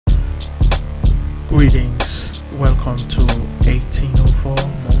Greetings, welcome to 1804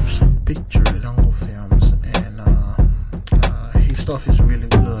 Motion Picture Junglefilmz, and his stuff is really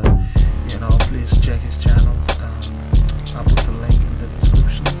good. Please check his channel. I'll put the link in the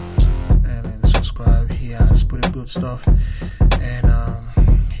description, and then subscribe. He has pretty good stuff, and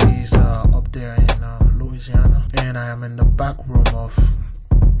he's up there in Louisiana, and I am in the back room of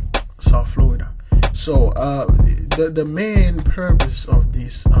South Florida. So the main purpose of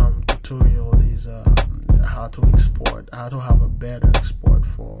this tutorial is how to have a better export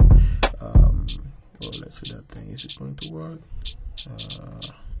for well, let's see that thing. Is it going to work?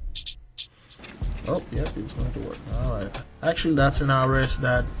 Oh, yep, it's going to work. Alright, actually that's an RS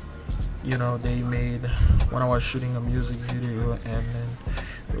that they made when I was shooting a music video, and then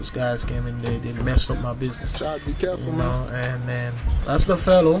those guys came in there, they messed up my business. Try to be careful, man. And then that's the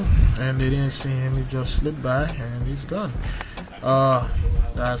fellow, and they didn't see him. He just slipped by and he's gone.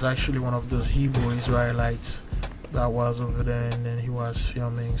 That's actually one of those Hebrew Israelites that was over there, and then he was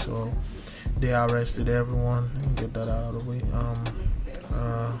filming, so they arrested everyone and get that out of the way.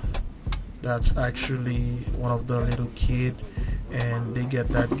 That's actually one of the little kid, and they get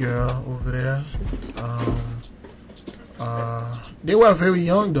that girl over there. They were very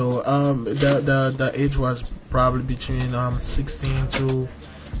young though. The age was probably between 16 to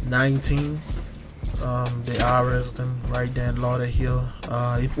 19. They arrested them right there in Lauderhill.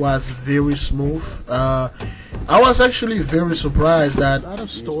 It was very smooth. I was actually very surprised that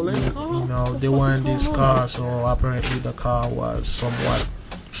they were in this car, so apparently the car was somewhat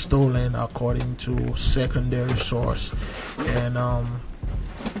stolen according to secondary source. And I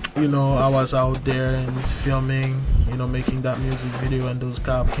was out there and filming, making that music video, and those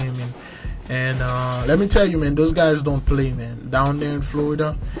cops came in. And let me tell you, man, those guys don't play, man. Down there in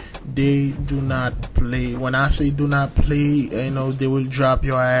Florida, they do not play. When I say do not play, they will drop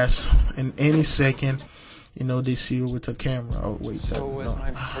your ass in any second. They see you with a camera. Oh wait, no.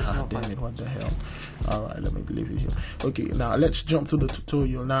 Damn it, what the hell. Alright, let me leave it here. Okay, now let's jump to the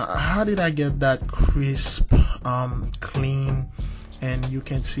tutorial. Now, how did I get that crisp, clean, and you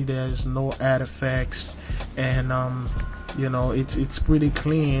can see there's no artifacts, and it's pretty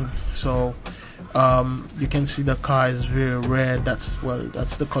clean. So you can see the car is very red. That's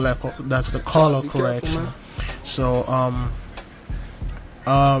the color correction. So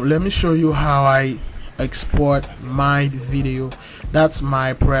let me show you how I export my video. That's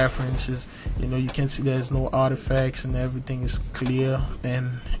my preferences. You can see there's no artifacts and everything is clear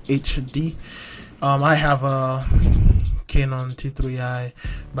and HD. I have a Canon T3i,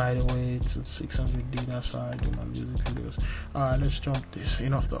 by the way. It's at 600D. That's how I do my music videos. Alright, let's jump this.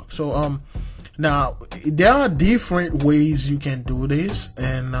 Enough talk. So now there are different ways you can do this,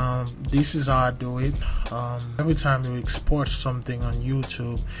 and this is how I do it. Every time you export something on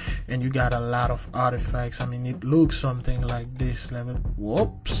YouTube and you got a lot of artifacts, it looks something like this.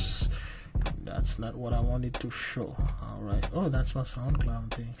 Whoops, that's not what I wanted to show. Alright, oh, that's my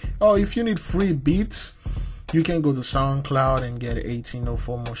SoundCloud thing. Oh, if you need free beats, you can go to SoundCloud and get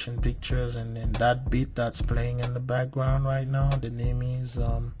 1804 Motion Pictures, and then that beat that's playing in the background right now, the name is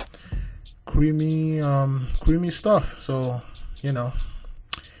creamy stuff. So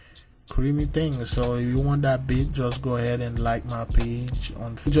creamy things. So if you want that beat, just go ahead and like my page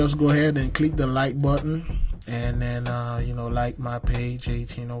just go ahead and click the like button, and then like my page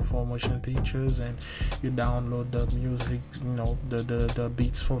 1804 Motion Pictures, and you download the music, the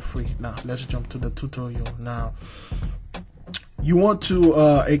beats for free. Now let's jump to the tutorial. Now you want to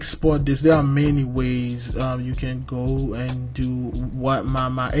export this. There are many ways you can go and do. What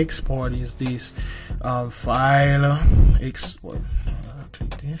my export is this file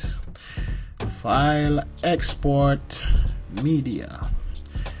click this file export media.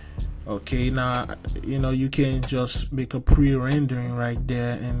 Okay, now you can just make a pre-rendering right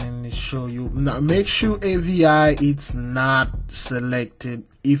there, and then it show you. Now make sure AVI it's not selected.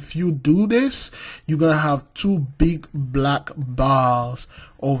 If you do this, you're gonna have two big black bars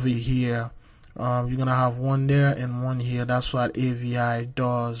over here. You're gonna have one there and one here. That's what AVI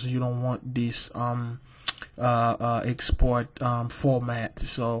does. You don't want this export format.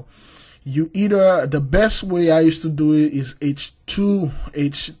 So you either, the best way I used to do it is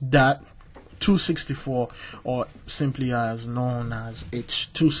H.264, or simply as known as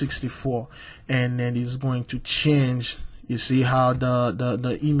H.264, and then it's going to change. You see how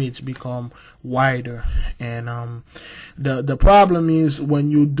the image become wider, and the problem is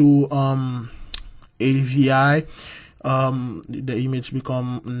when you do AVI, the image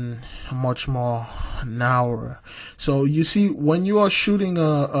become much more narrower. So you see, when you are shooting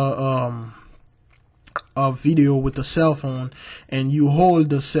a video with a cell phone and you hold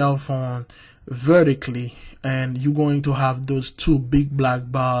the cell phone vertically, and you're going to have those two big black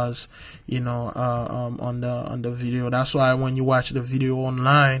bars, you know, on the video. That's why when you watch the video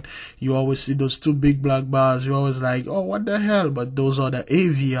online, you always see those two big black bars. You're always like, oh, what the hell? But those are the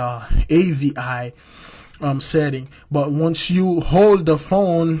AVI setting. But once you hold the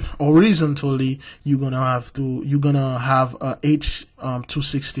phone horizontally, you're gonna have a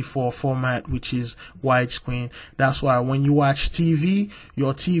H.264 format, which is widescreen. That's why when you watch TV,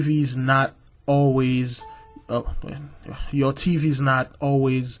 your TV is not always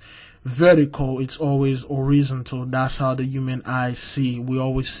vertical, it's always horizontal. That's how the human eye see. We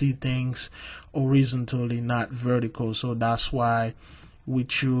always see things horizontally, not vertical. So that's why we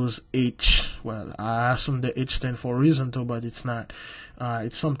choose H. Well, I assume the H stands for horizontal, but it's not.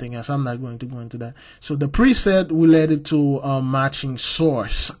 It's something else. I'm not going to go into that. So the preset related to matching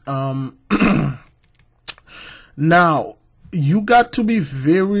source. Now, you got to be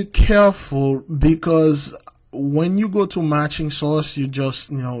very careful, because when you go to matching source, you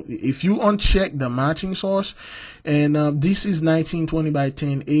just, you know, if you uncheck the matching source, and this is 1920 by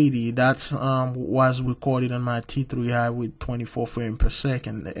 1080, that's was recorded on my T3i with 24 frames per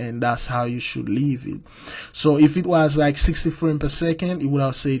second, and that's how you should leave it. So if it was like 60 frames per second, it would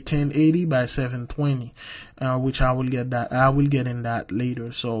have say 1080 by 720, which I will get in that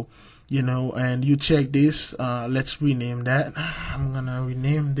later. So, you know, and you check this. Let's rename that. I'm gonna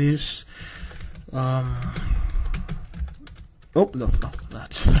rename this. Oh, no,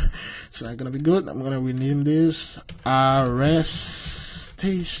 that's it's not gonna be good. I'm gonna rename this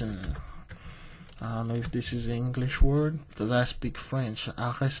arrestation. I don't know if this is an English word, because I speak French.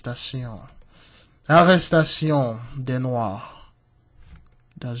 Arrestation. Arrestation des Noirs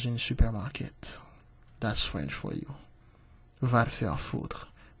dans une supermarket. That's French for you. Va te faire foutre.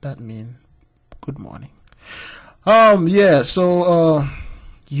 That means good morning. Yeah, so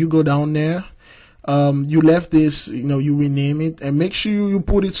you go down there. You left this, you know, you rename it, and make sure you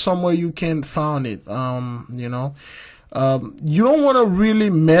put it somewhere you can find it. You know, you don't want to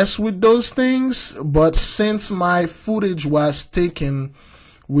really mess with those things, but since my footage was taken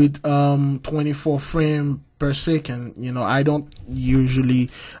with 24 frames per second, you know, I don't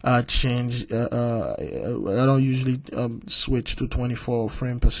usually change. I don't usually switch to 24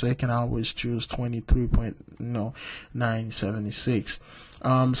 frames per second. I always choose 23.976.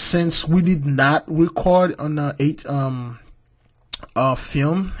 Since we did not record on a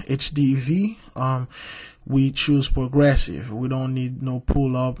film HDV, we choose progressive. We don't need no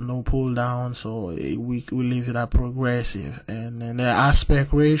pull up, no pull down, so we leave it at progressive. And then the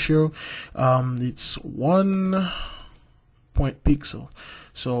aspect ratio, it's 1 point pixel.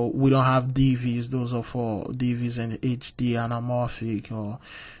 So we don't have DVs. Those are for DVs and HD anamorphic or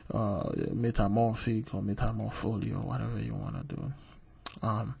metamorphic or metamorpholy or whatever you want to do.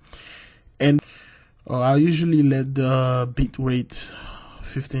 And I usually let the bit rate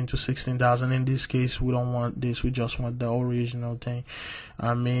 15 to 16,000. In this case, we don't want this. We just want the original thing.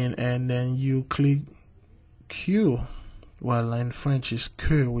 And then you click Q. Well, in French is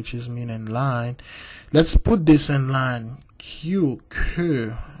que, which is meaning line. Let's put this in line. Q,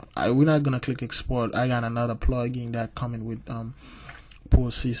 que. We're not gonna click export. I got another plugin that coming with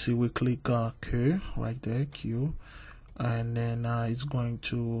Post CC. We click que right there, Q. And then it's going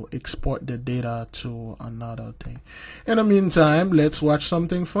to export the data to another thing. In the meantime, let's watch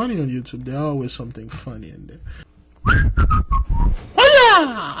something funny on YouTube. There's always something funny in there. Oh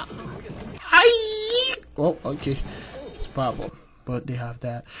yeah! Hi! Oh, okay. It's pop-up, but they have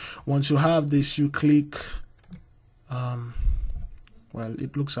that. Once you have this, you click. Well,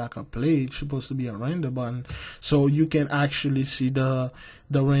 it looks like a play. It's supposed to be a render button, so you can actually see the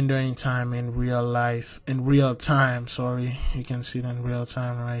rendering time in real time. Sorry, you can see it in real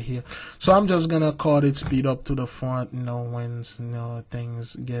time right here. So I'm just gonna call it speed up to the front, you know, when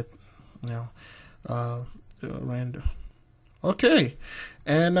things get, render. Okay,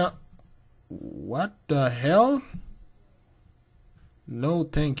 and what the hell? No,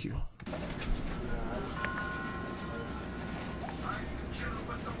 thank you.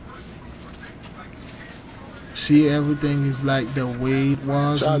 See, everything is like the way it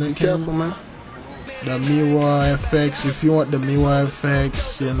was. Be careful, man. The mirror effects, if you want the mirror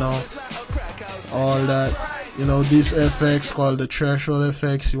effects, you know, all that, you know, these effects called the threshold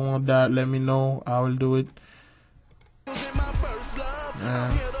effects, you want that, let me know, I will do it.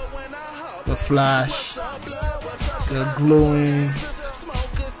 The flash, the glowing.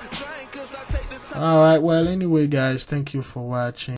 Alright, well, anyway, guys, thank you for watching.